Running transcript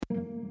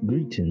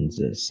Greetings,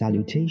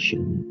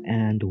 salutation,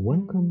 and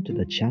welcome to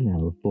the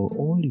channel for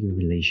all your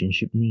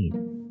relationship needs.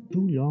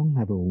 Too long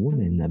have a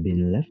woman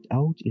been left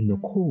out in the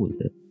cold,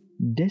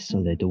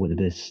 desolate with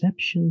the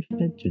deception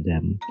fed to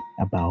them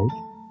about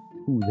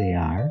who they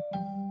are,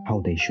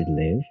 how they should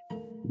live,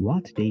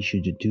 what they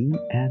should do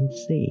and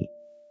say,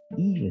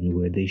 even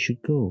where they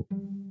should go,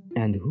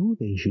 and who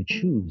they should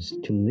choose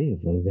to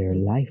live their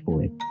life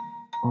with.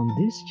 On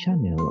this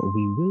channel,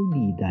 we will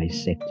be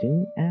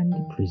dissecting and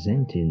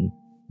presenting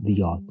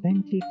the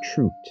authentic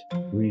truth,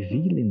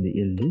 revealing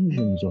the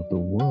illusions of the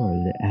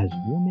world as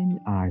women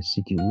are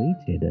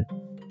situated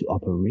to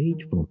operate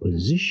from a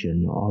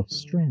position of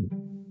strength.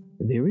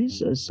 There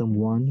is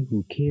someone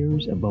who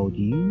cares about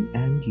you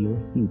and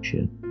your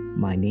future.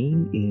 My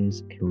name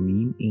is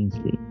Kareem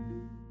Ainsley,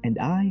 and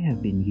I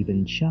have been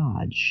given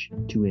charge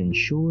to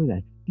ensure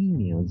that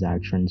females are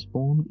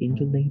transformed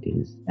into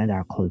ladies and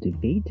are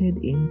cultivated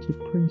into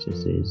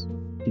princesses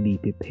to be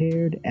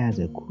prepared as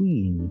a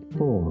queen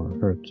for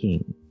her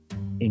king.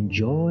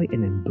 Enjoy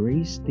and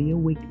embrace the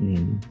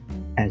awakening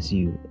as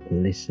you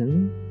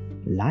listen,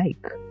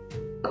 like,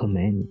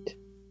 comment,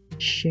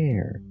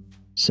 share,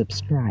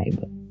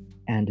 subscribe,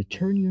 and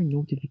turn your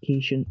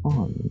notification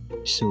on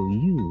so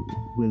you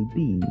will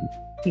be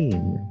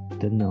in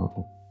the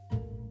know.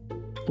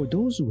 For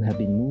those who have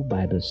been moved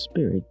by the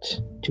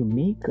Spirit to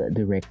make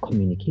direct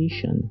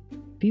communication,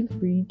 feel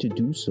free to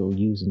do so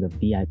using the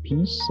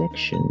VIP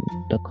section,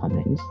 the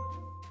comments.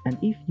 And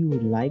if you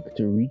would like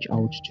to reach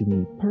out to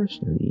me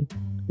personally,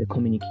 the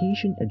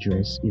communication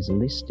address is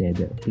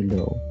listed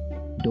below.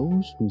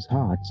 Those whose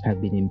hearts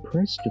have been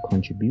impressed to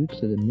contribute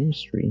to the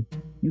ministry,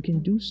 you can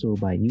do so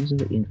by using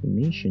the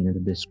information in the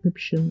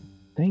description.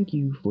 Thank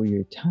you for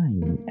your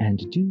time and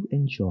do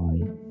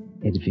enjoy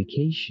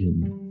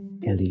edification,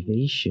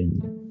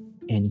 elevation,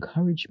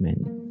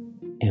 encouragement,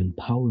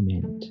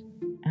 empowerment,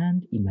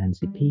 and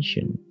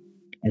emancipation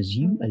as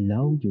you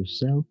allow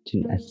yourself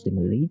to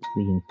assimilate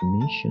the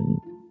information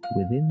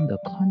within the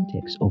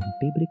context of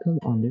biblical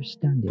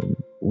understanding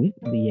with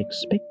the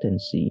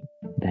expectancy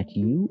that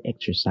you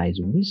exercise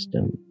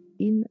wisdom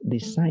in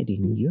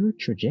deciding your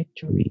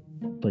trajectory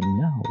for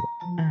now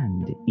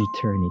and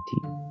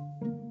eternity.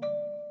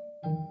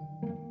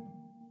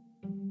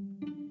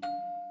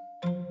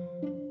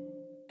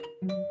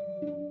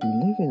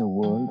 We live in a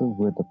world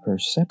where the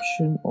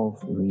perception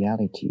of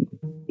reality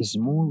is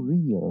more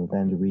real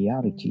than the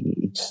reality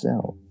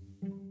itself.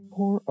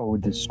 For our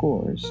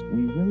discourse,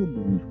 we will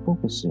be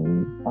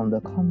focusing on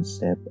the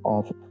concept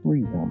of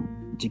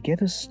freedom. To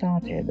get us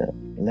started,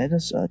 let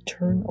us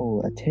turn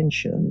our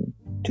attention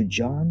to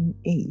John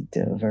 8,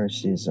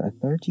 verses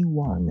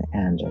 31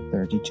 and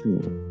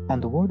 32.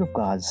 And the Word of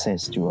God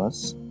says to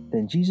us,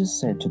 "Then Jesus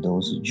said to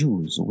those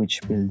Jews which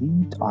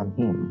believed on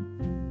him,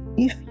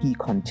 If ye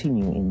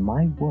continue in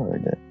my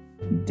word,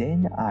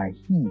 then are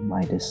ye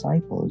my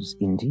disciples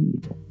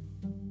indeed."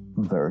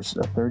 Verse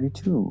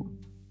 32.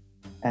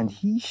 "And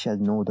he shall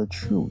know the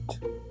truth,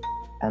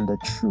 and the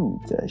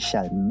truth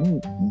shall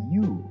make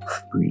you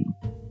free."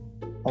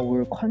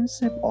 Our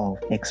concept of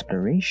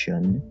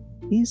exploration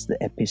is the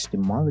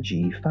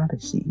epistemology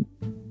fallacy.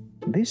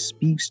 This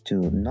speaks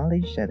to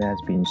knowledge that has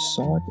been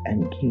sought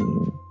and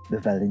gained, the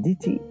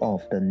validity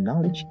of the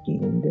knowledge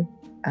gained,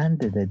 and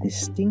the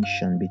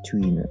distinction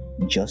between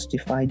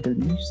justified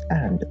beliefs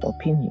and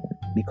opinion.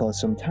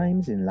 Because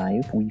sometimes in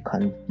life we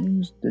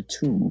confuse the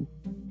two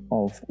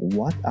of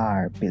what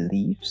are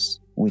beliefs,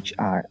 which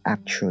are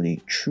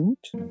actually truth,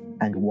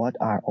 and what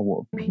are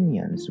our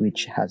opinions,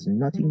 which has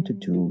nothing to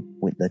do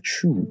with the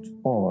truth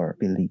or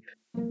belief.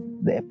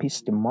 The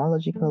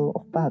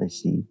epistemological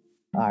fallacy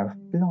are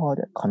flawed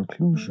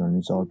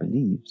conclusions or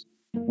beliefs,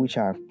 which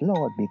are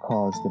flawed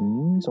because the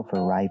means of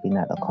arriving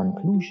at the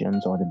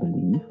conclusions or the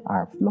belief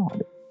are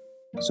flawed.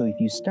 So if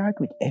you start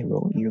with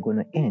error, you're going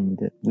to end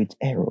with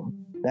error.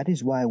 That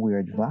is why we're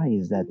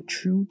advised that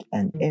truth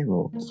and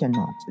error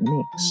cannot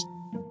mix.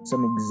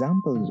 Some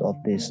examples of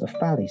this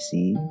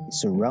fallacy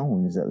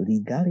surrounds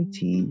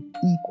legality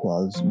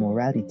equals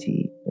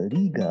morality,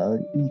 legal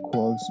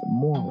equals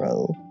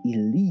moral,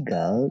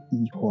 illegal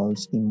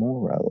equals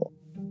immoral.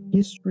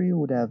 History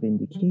would have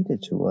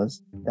indicated to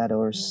us that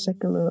our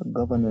secular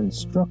governance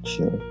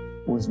structure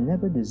was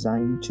never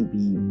designed to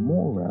be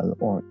moral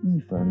or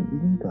even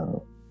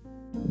legal.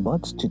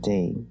 But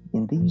today,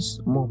 in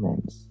these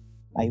moments,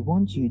 I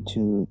want you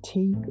to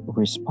take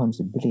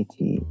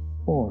responsibility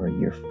for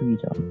your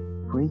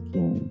freedom,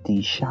 breaking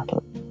the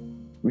shackle.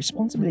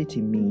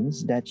 Responsibility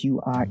means that you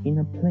are in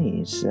a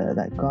place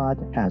that God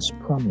has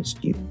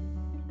promised you.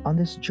 On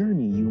this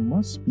journey, you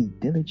must be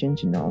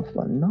diligent enough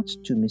not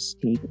to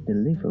mistake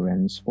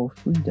deliverance for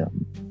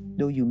freedom.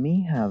 Though you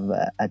may have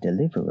a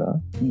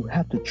deliverer, you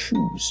have to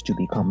choose to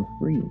become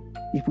free.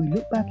 If we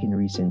look back in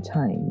recent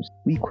times,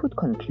 we could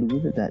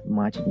conclude that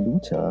Martin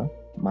Luther,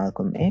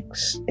 Malcolm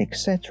X,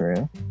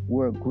 etc.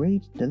 were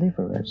great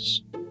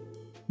deliverers.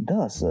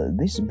 Thus,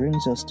 this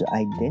brings us to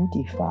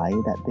identify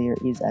that there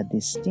is a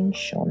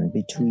distinction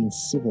between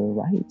civil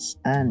rights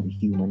and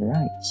human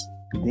rights.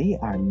 They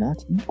are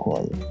not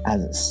equal,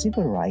 as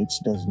civil rights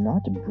does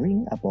not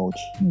bring about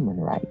human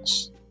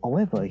rights.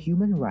 However,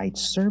 human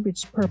rights serve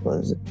its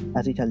purpose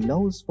as it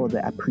allows for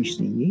the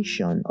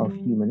appreciation of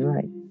human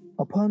rights.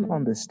 Upon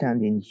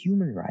understanding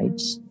human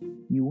rights,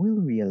 you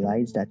will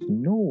realize that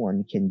no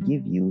one can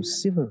give you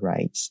civil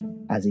rights,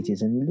 as it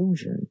is an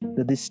illusion.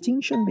 The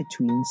distinction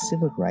between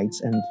civil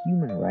rights and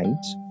human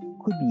rights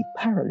could be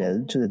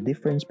parallel to the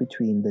difference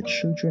between the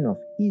children of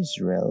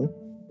Israel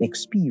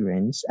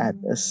experienced at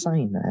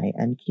Sinai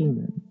and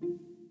Canaan.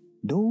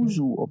 Those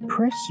who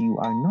oppress you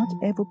are not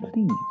ever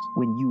pleased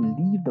when you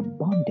leave the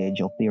bondage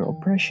of their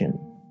oppression.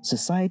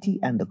 Society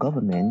and the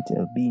government,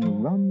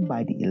 being run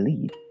by the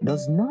elite,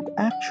 does not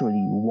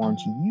actually want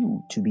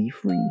you to be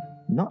free.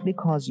 Not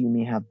because you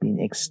may have been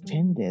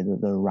extended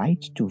the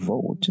right to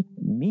vote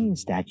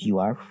means that you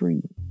are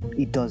free.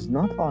 It does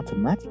not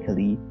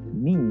automatically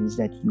means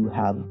that you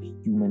have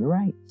human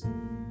rights.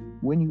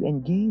 When you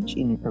engage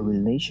in a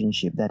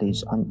relationship that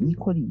is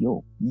unequally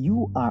yoked,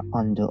 you are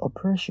under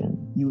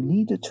oppression. You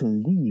need to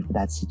leave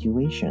that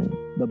situation.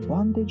 The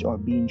bondage or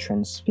being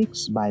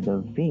transfixed by the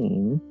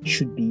vein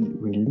should be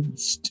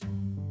released.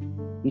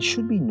 It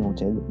should be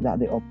noted that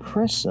the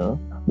oppressor,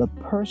 the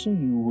person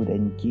you would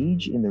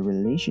engage in the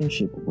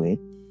relationship with,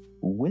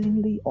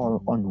 willingly or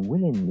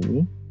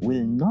unwillingly,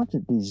 will not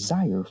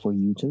desire for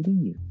you to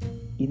leave.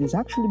 It is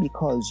actually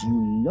because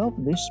you love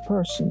this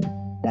person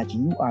that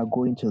you are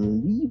going to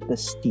leave the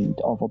state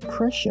of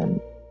oppression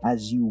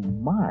as you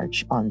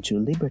march onto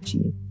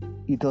liberty.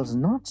 It does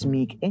not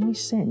make any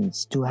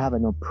sense to have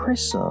an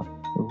oppressor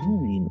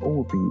ruling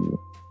over you.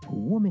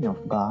 Women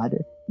of God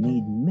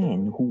need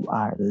men who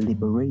are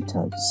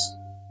liberators.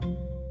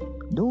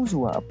 Those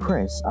who are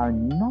oppressed are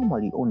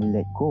normally only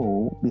let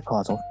go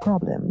because of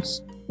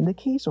problems. In the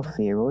case of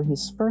Pharaoh,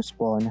 his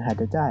firstborn had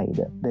died.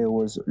 There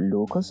was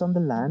locusts on the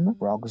land,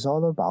 frogs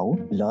all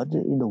about, blood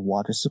in the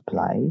water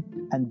supply,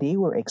 and they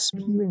were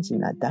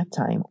experiencing at that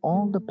time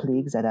all the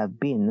plagues that have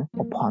been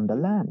upon the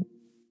land.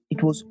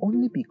 It was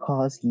only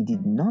because he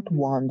did not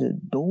want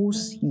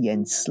those he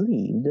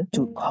enslaved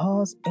to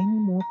cause any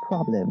more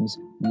problems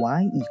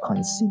why he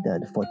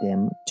considered for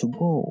them to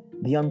go.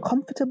 The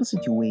uncomfortable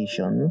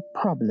situation,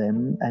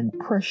 problem, and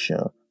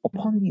pressure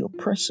upon the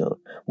oppressor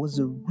was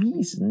the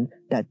reason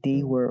that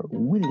they were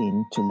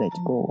willing to let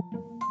go.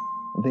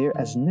 There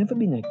has never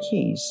been a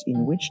case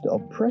in which the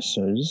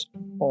oppressors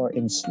or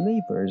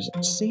enslavers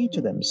say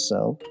to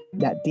themselves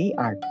that they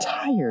are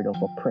tired of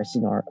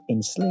oppressing or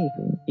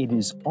enslaving. It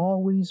is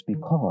always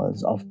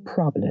because of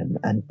problem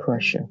and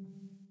pressure.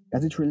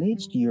 As it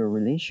relates to your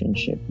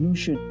relationship, you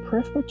should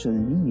prefer to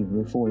leave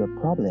before the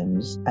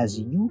problems, as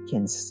you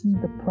can see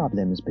the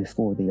problems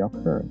before they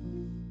occur.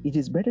 It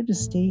is better to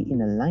stay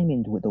in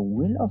alignment with the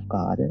will of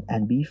God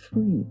and be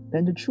free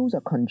than to choose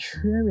a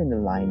contrarian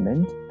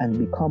alignment and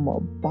become a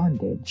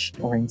bondage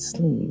or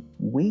enslaved,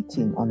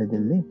 waiting on a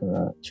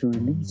deliverer to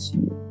release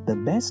you. The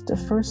best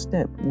first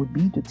step would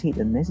be to take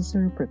the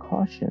necessary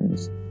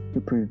precautions to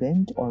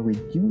prevent or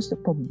reduce the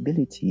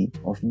probability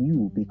of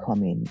you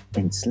becoming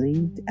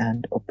enslaved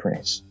and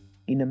oppressed.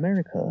 In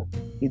America,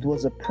 it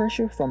was the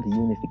pressure from the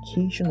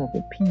unification of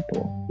the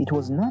people. It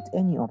was not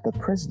any of the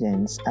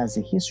presidents as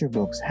the history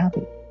books have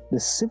it. The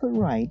civil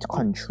right,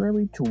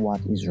 contrary to what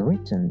is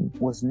written,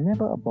 was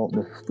never about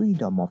the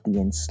freedom of the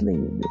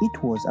enslaved.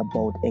 It was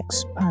about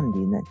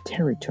expanding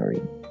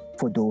territory.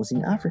 For those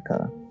in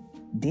Africa,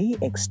 they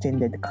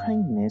extended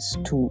kindness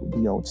to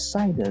the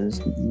outsiders,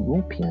 the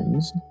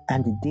Europeans,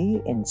 and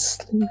they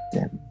enslaved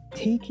them,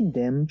 taking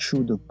them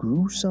through the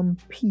gruesome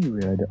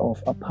period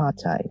of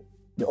apartheid.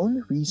 The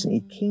only reason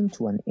it came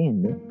to an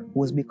end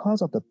was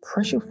because of the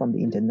pressure from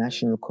the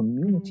international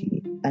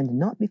community and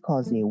not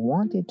because they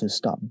wanted to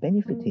stop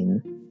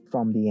benefiting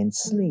from the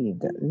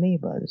enslaved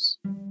laborers.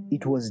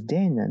 It was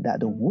then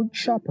that the wood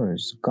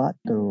choppers got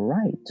the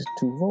right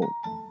to vote.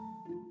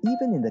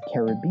 Even in the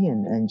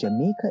Caribbean and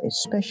Jamaica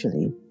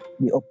especially,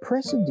 the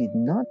oppressor did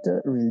not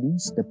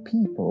release the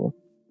people,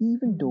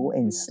 even though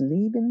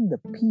enslaving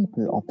the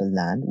people of the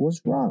land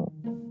was wrong.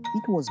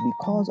 It was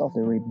because of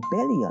the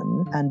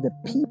rebellion and the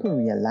people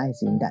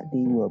realizing that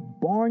they were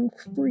born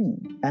free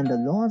and the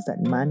laws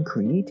that man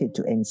created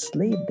to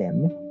enslave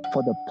them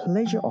for the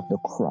pleasure of the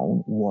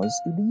crown was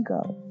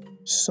illegal.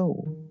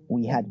 So,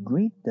 we had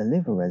great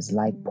deliverers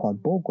like Paul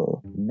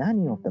Bogle,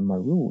 Nanny of the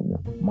Maroon,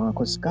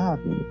 Marcus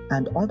Garvey,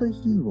 and other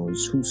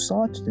heroes who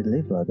sought to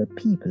deliver the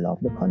people of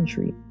the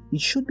country. It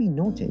should be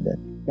noted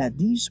that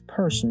these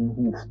persons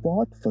who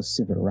fought for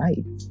civil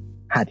rights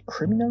had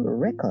criminal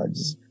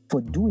records for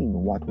doing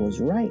what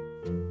was right.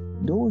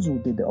 Those who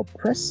did the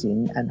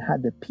oppressing and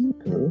had the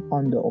people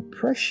under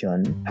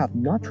oppression have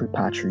not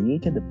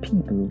repatriated the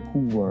people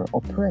who were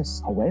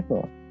oppressed.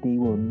 However, they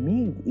were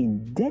made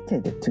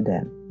indebted to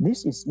them.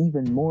 This is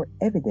even more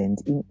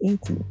evident in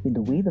Haiti, in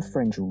the way the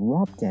French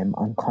robbed them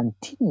and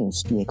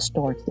continues to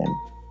extort them.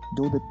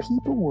 Though the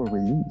people were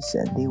released,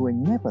 they were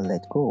never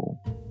let go.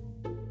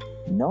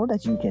 Now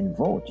that you can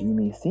vote, you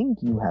may think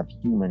you have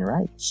human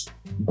rights,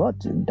 but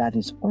that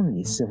is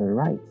only civil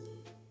rights.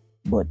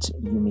 But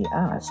you may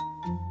ask,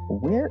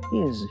 Where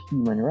is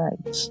human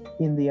rights?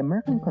 In the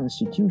American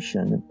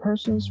Constitution,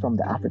 persons from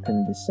the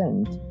African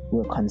descent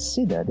were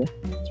considered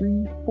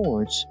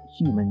three-fourths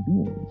human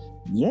beings.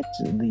 Yet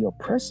the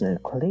oppressor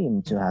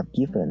claimed to have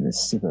given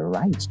civil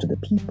rights to the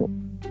people.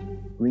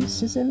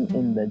 Racism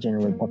in the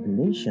general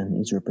population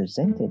is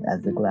represented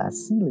as the glass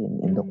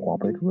ceiling in the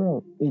corporate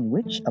world, in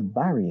which a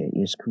barrier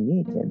is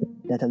created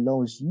that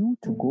allows you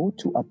to go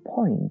to a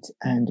point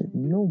and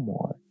no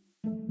more,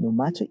 no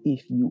matter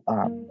if you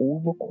are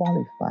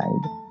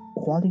overqualified,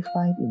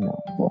 qualified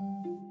enough,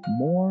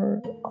 more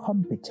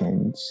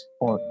competent,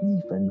 or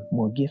even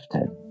more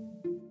gifted.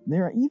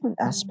 There are even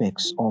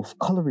aspects of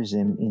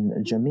colorism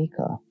in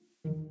Jamaica.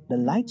 The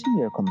lighter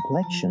your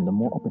complexion, the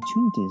more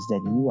opportunities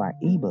that you are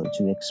able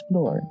to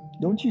explore.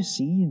 Don't you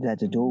see that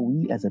though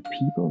we as a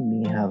people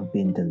may have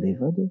been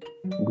delivered,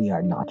 we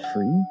are not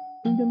free?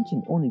 Freedom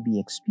can only be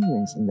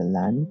experienced in the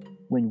land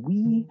when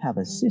we have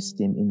a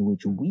system in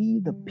which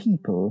we, the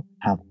people,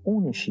 have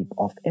ownership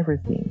of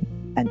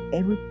everything and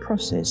every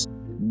process,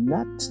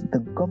 not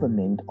the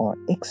government or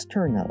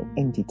external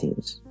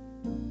entities.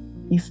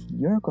 If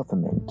your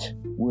government,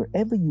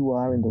 wherever you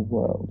are in the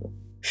world,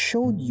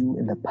 showed you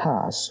in the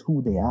past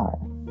who they are,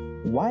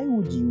 why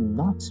would you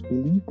not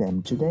believe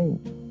them today?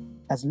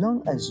 As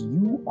long as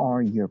you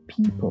or your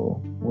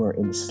people were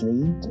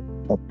enslaved,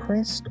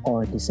 oppressed,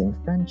 or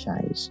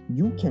disenfranchised,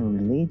 you can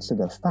relate to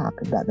the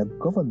fact that the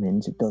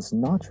government does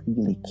not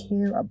really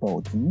care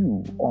about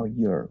you or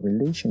your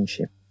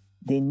relationship.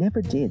 They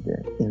never did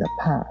in the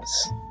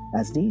past,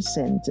 as they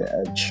sent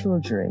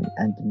children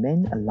and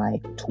men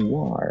alike to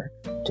war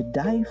to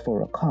die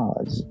for a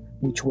cause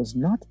which was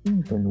not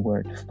even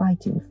worth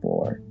fighting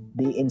for.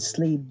 They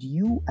enslaved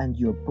you and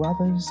your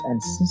brothers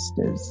and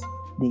sisters.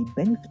 They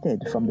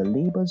benefited from the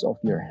labors of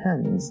your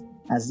hands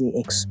as they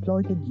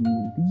exploited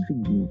you,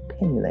 leaving you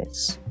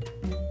penniless.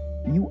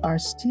 You are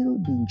still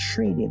being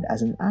traded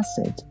as an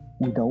asset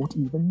without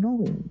even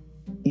knowing.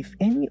 If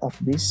any of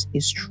this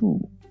is true,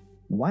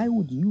 why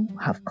would you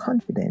have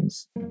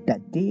confidence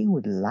that they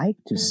would like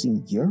to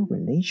see your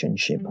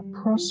relationship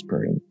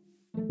prospering?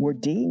 Were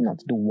they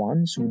not the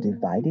ones who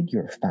divided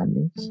your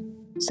families,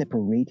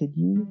 separated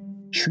you,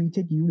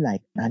 treated you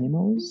like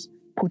animals,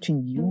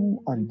 putting you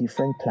on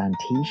different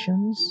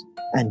plantations,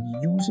 and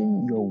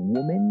using your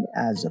women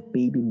as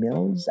baby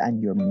mills and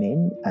your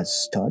men as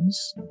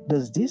studs?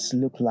 Does this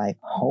look like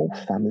how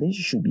families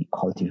should be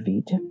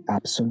cultivated?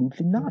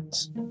 Absolutely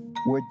not.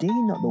 Were they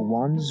not the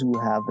ones who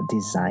have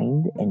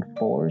designed,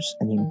 enforced,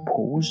 and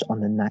imposed on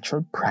the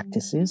natural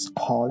practices,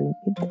 calling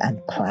it and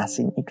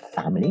classing it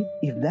family?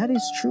 If that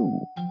is true,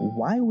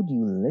 why would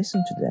you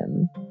listen to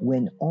them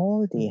when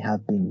all they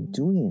have been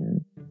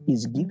doing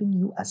is giving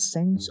you a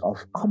sense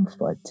of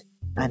comfort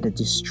and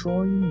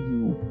destroying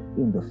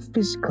you in the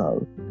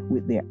physical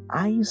with their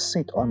eyes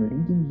set on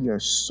leading your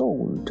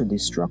soul to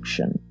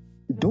destruction?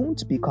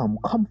 Don't become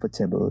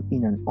comfortable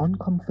in an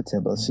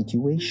uncomfortable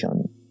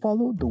situation.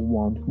 Follow the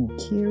one who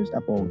cares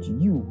about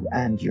you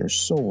and your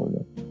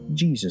soul,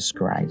 Jesus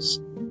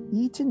Christ.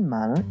 Eating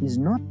manna is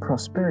not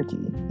prosperity.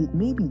 It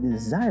may be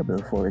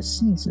desirable for a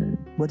season,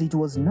 but it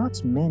was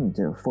not meant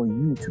for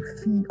you to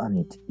feed on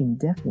it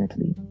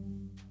indefinitely.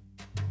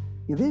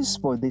 It is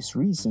for this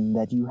reason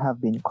that you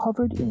have been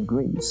covered in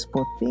grace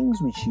for things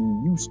which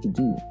you used to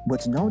do.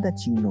 But now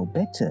that you know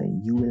better,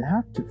 you will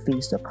have to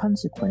face the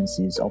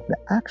consequences of the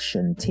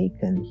action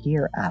taken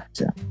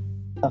hereafter.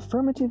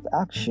 Affirmative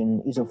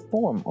action is a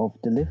form of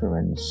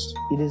deliverance.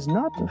 It is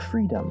not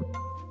freedom.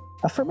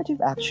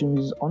 Affirmative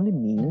actions only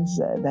means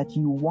that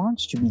you want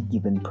to be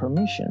given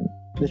permission.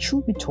 The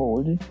truth be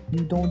told,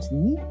 you don't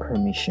need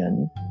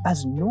permission,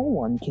 as no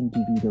one can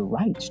give you the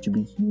right to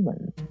be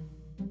human.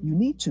 You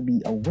need to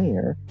be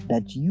aware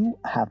that you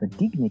have a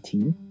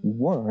dignity,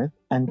 worth,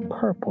 and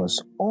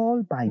purpose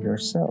all by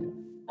yourself.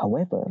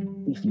 However,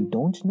 if you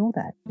don't know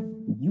that,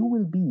 you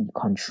will be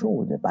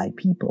controlled by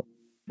people.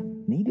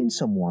 Needing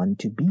someone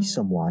to be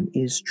someone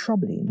is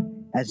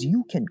troubling, as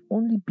you can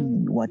only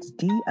be what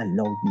they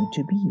allow you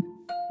to be.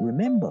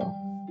 Remember,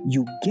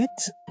 you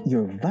get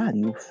your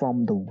value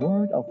from the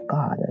Word of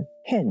God.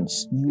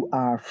 Hence, you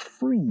are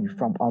free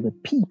from other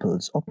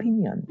people's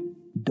opinion.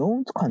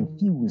 Don't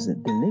confuse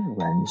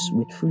deliverance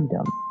with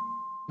freedom.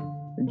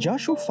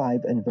 Joshua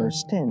 5 and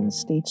verse 10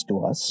 states to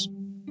us,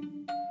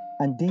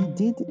 "And they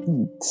did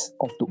eat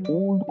of the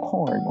old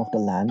corn of the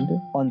land,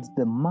 and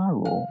the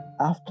marrow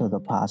after the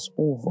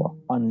Passover,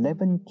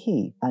 unleavened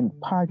cake and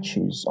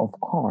parches of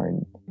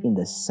corn in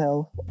the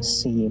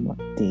self-same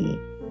day."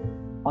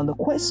 On the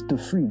quest to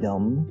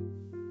freedom,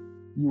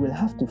 you will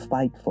have to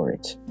fight for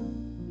it.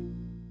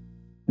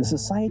 The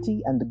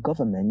society and the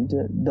government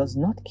does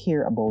not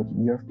care about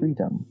your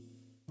freedom.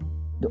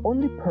 The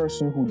only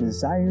person who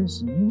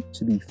desires you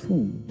to be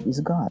free is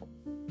God.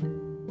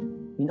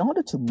 In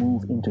order to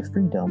move into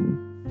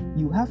freedom,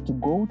 you have to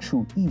go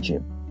through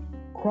Egypt,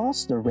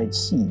 cross the Red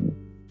Sea,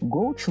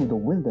 go through the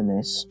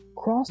wilderness,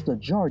 cross the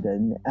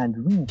Jordan,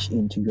 and reach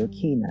into your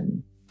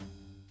Canaan.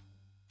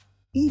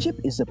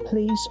 Egypt is a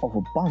place of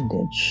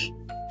bondage.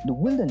 The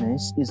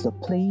wilderness is the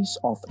place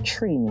of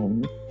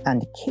training,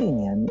 and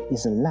Canaan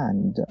is a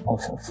land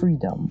of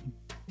freedom.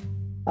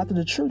 After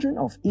the children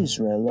of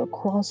Israel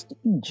crossed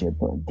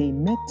Egypt, they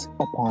met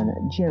upon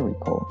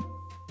Jericho.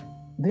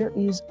 There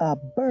is a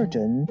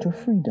burden to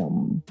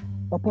freedom.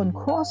 Upon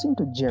crossing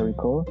to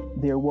Jericho,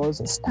 there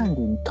was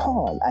standing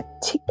tall a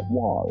thick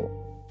wall.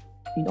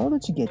 In order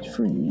to get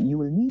free, you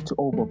will need to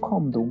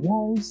overcome the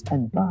walls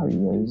and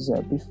barriers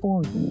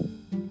before you.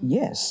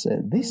 Yes,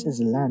 this is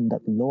the land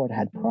that the Lord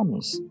had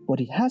promised, but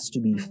it has to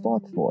be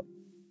fought for.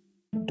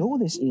 Though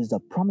this is the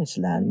promised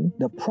land,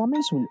 the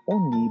promise will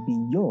only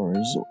be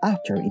yours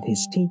after it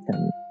is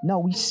taken. Now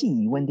we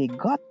see when they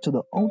got to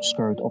the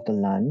outskirts of the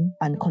land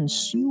and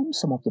consumed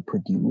some of the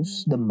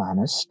produce, the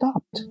manna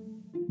stopped.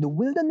 The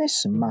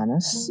wilderness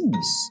manna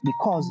ceased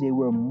because they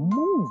were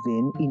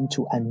moving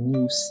into a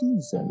new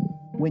season.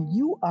 When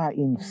you are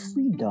in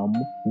freedom,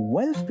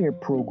 welfare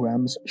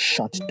programs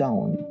shut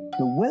down.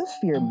 The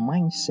welfare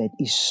mindset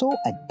is so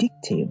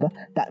addictive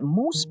that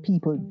most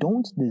people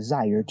don't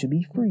desire to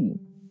be free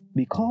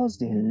because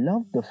they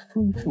love the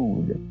free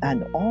food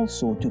and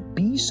also to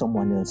be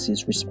someone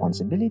else's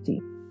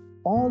responsibility.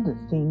 All the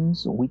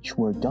things which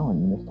were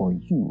done for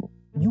you,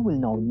 you will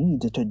now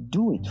need to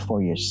do it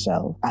for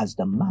yourself as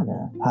the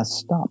manna has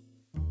stopped.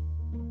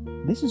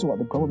 This is what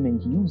the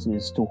government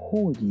uses to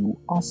hold you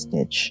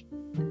hostage.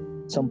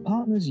 Some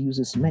partners use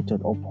this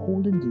method of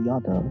holding the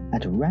other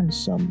at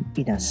ransom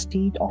in a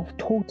state of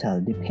total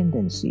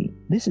dependency.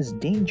 This is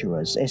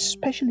dangerous,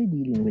 especially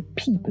dealing with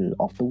people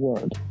of the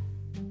world.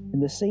 In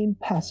the same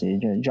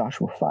passage,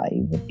 Joshua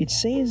 5, it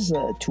says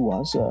to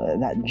us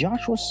that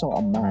Joshua saw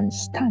a man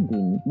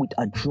standing with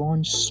a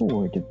drawn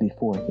sword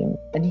before him,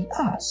 and he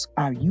asked,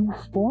 "Are you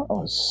for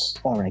us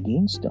or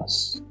against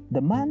us?"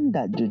 The man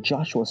that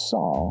Joshua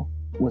saw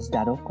was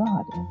that of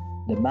God.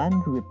 The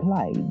man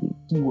replied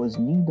he was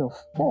neither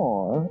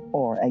for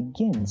or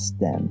against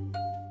them.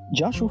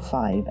 Joshua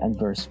 5 and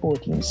verse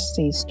 14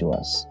 says to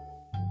us,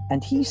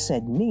 "And he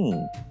said, Nay,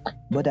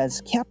 but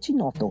as captain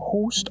of the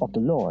host of the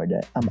Lord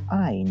am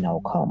I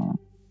now come."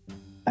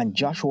 And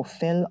Joshua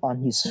fell on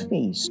his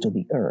face to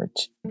the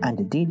earth,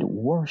 and did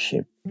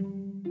worship,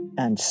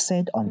 and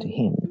said unto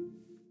him,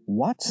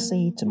 "What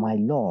saith my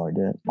Lord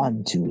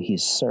unto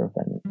his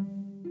servant?"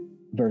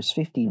 Verse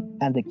 15,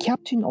 "And the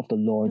captain of the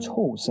Lord's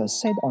host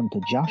said unto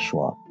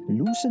Joshua,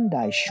 Loosen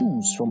thy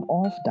shoes from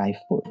off thy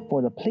foot,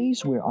 for the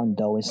place whereon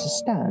thou is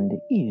stand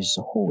is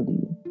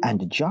holy.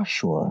 And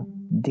Joshua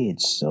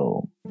did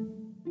so."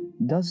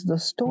 Does the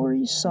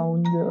story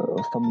sound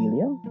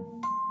familiar?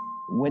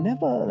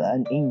 Whenever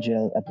an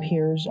angel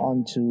appears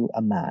unto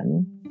a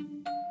man,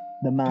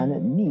 the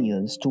man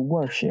kneels to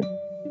worship.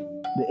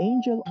 The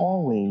angel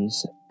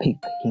always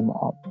picks him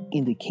up,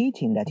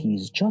 indicating that he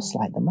is just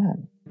like the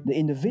man. The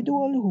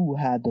individual who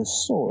had the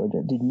sword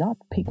did not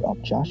pick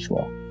up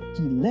Joshua.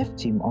 He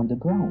left him on the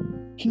ground.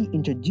 He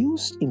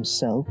introduced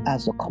himself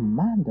as the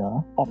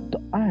commander of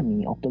the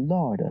army of the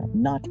Lord,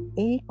 not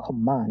a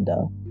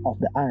commander of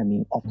the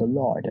army of the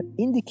Lord,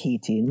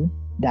 indicating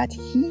that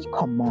he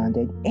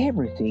commanded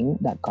everything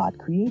that God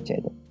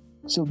created.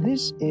 So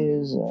this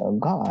is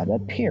God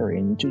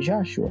appearing to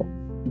Joshua.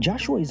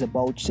 Joshua is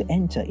about to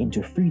enter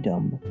into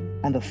freedom,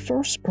 and the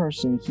first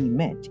person he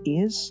met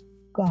is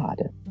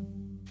God.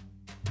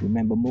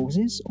 Remember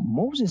Moses?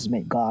 Moses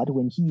met God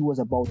when he was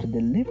about to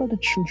deliver the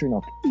children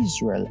of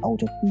Israel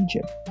out of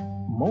Egypt.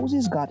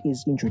 Moses got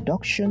his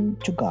introduction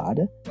to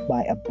God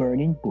by a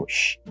burning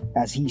bush,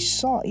 as he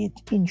saw it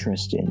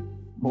interesting.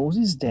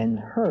 Moses then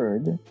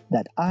heard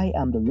that "I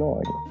am the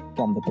Lord"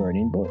 from the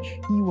burning bush.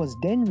 He was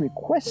then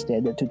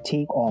requested to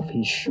take off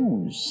his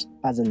shoes,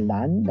 as the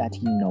land that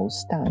he now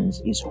stands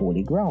is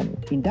holy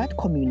ground. In that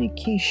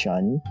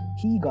communication,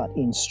 he got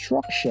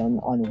instruction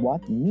on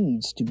what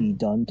needs to be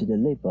done to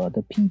deliver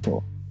the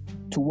people.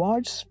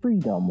 Towards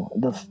freedom,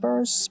 the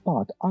first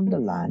spot on the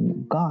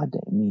land, God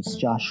meets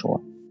Joshua.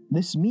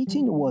 This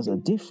meeting was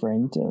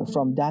different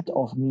from that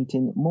of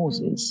meeting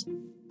Moses,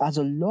 as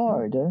the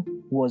Lord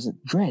was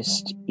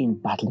dressed in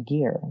battle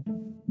gear.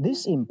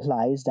 This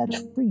implies that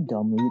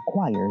freedom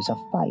requires a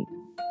fight.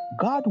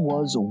 God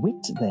was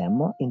with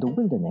them in the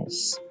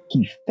wilderness.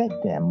 He fed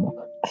them,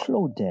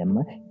 clothed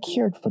them,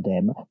 cared for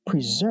them,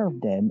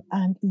 preserved them,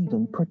 and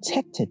even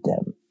protected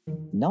them.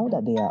 Now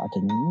that they are at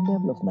a new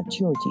level of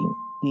maturity,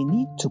 they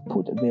need to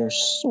put their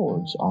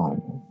swords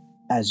on.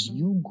 As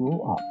you grow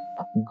up,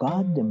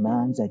 God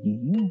demands that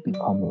you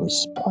become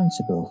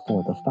responsible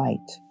for the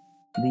fight.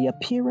 The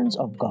appearance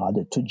of God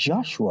to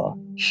Joshua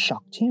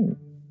shocked him,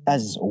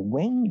 as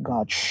when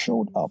God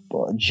showed up,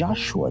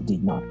 Joshua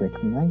did not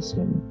recognize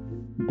him.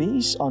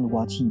 Based on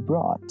what he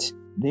brought,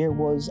 there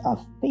was a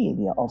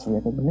failure of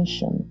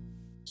recognition.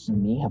 He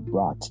may have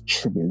brought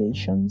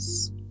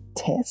tribulations,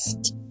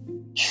 test,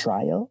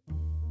 trial.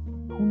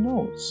 Who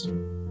knows?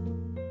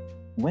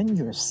 When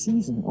your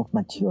season of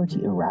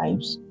maturity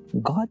arrives,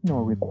 God now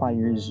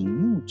requires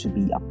you to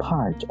be a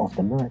part of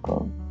the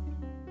miracle.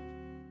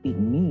 It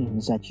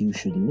means that you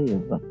should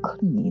live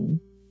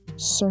clean,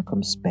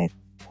 circumspect,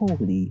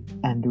 holy,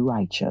 and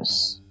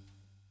righteous.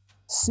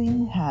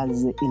 Sin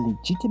has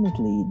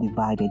illegitimately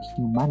divided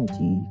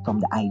humanity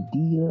from the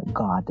ideal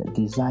God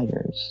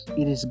desires.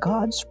 It is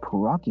God's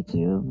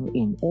prerogative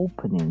in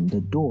opening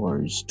the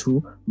doors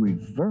to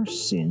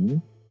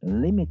reversing,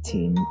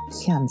 limiting,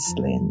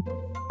 canceling,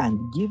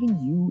 and giving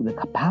you the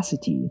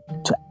capacity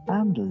to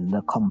handle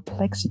the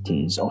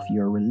complexities of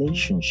your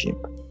relationship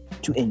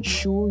to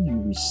ensure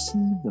you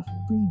receive the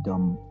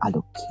freedom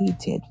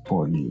allocated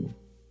for you.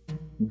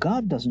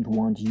 God doesn't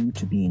want you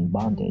to be in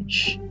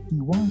bondage.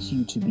 He wants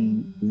you to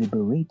be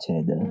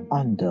liberated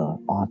under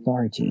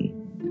authority.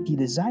 He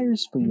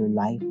desires for your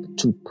life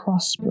to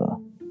prosper.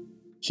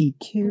 He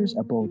cares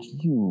about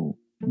you,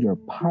 your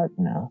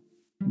partner,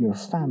 your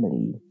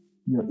family,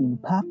 your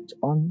impact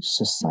on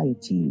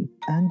society,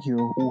 and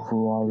your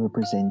overall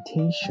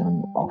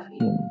representation of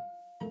Him.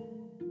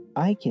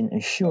 I can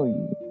assure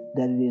you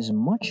that it is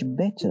much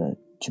better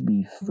to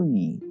be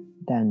free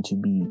than to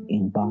be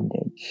in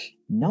bondage.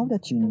 Now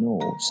that you know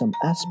some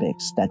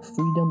aspects that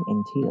freedom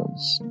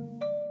entails,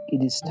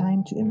 it is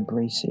time to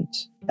embrace it,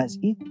 as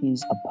it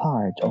is a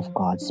part of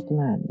God's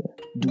plan.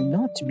 Do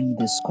not be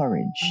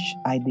discouraged.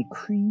 I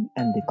decree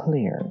and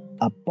declare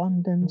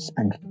abundance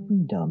and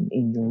freedom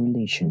in your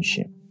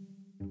relationship.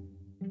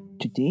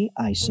 Today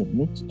I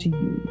submit to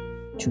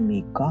you to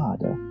make God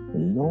the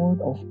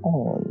Lord of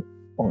all,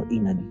 or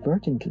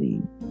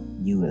inadvertently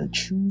you will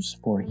choose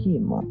for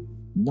Him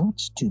not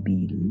to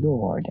be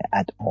Lord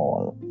at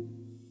all.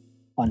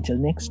 Until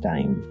next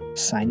time,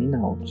 signing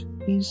out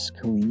is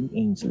Kareem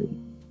Ainsley.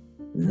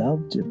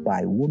 Loved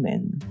by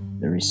women,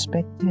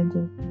 respected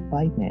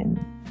by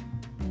men.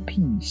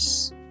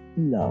 Peace,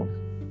 love,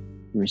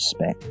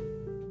 respect.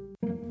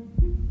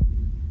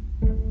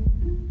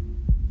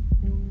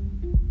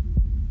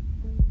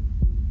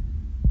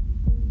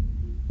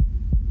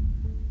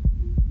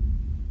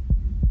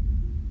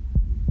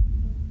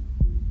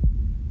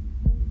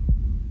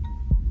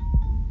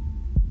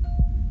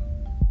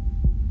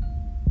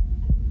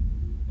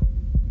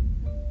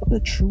 The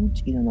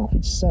truth in and of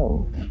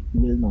itself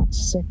will not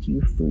set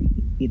you free.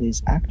 It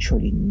is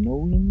actually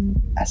knowing,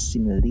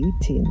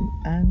 assimilating,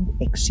 and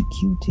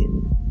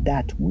executing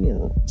that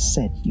will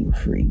set you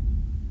free.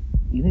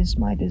 It is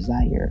my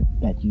desire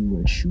that you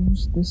will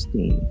choose this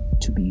day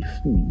to be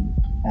free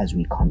as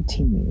we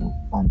continue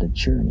on the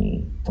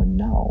journey for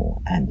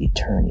now and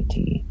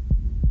eternity.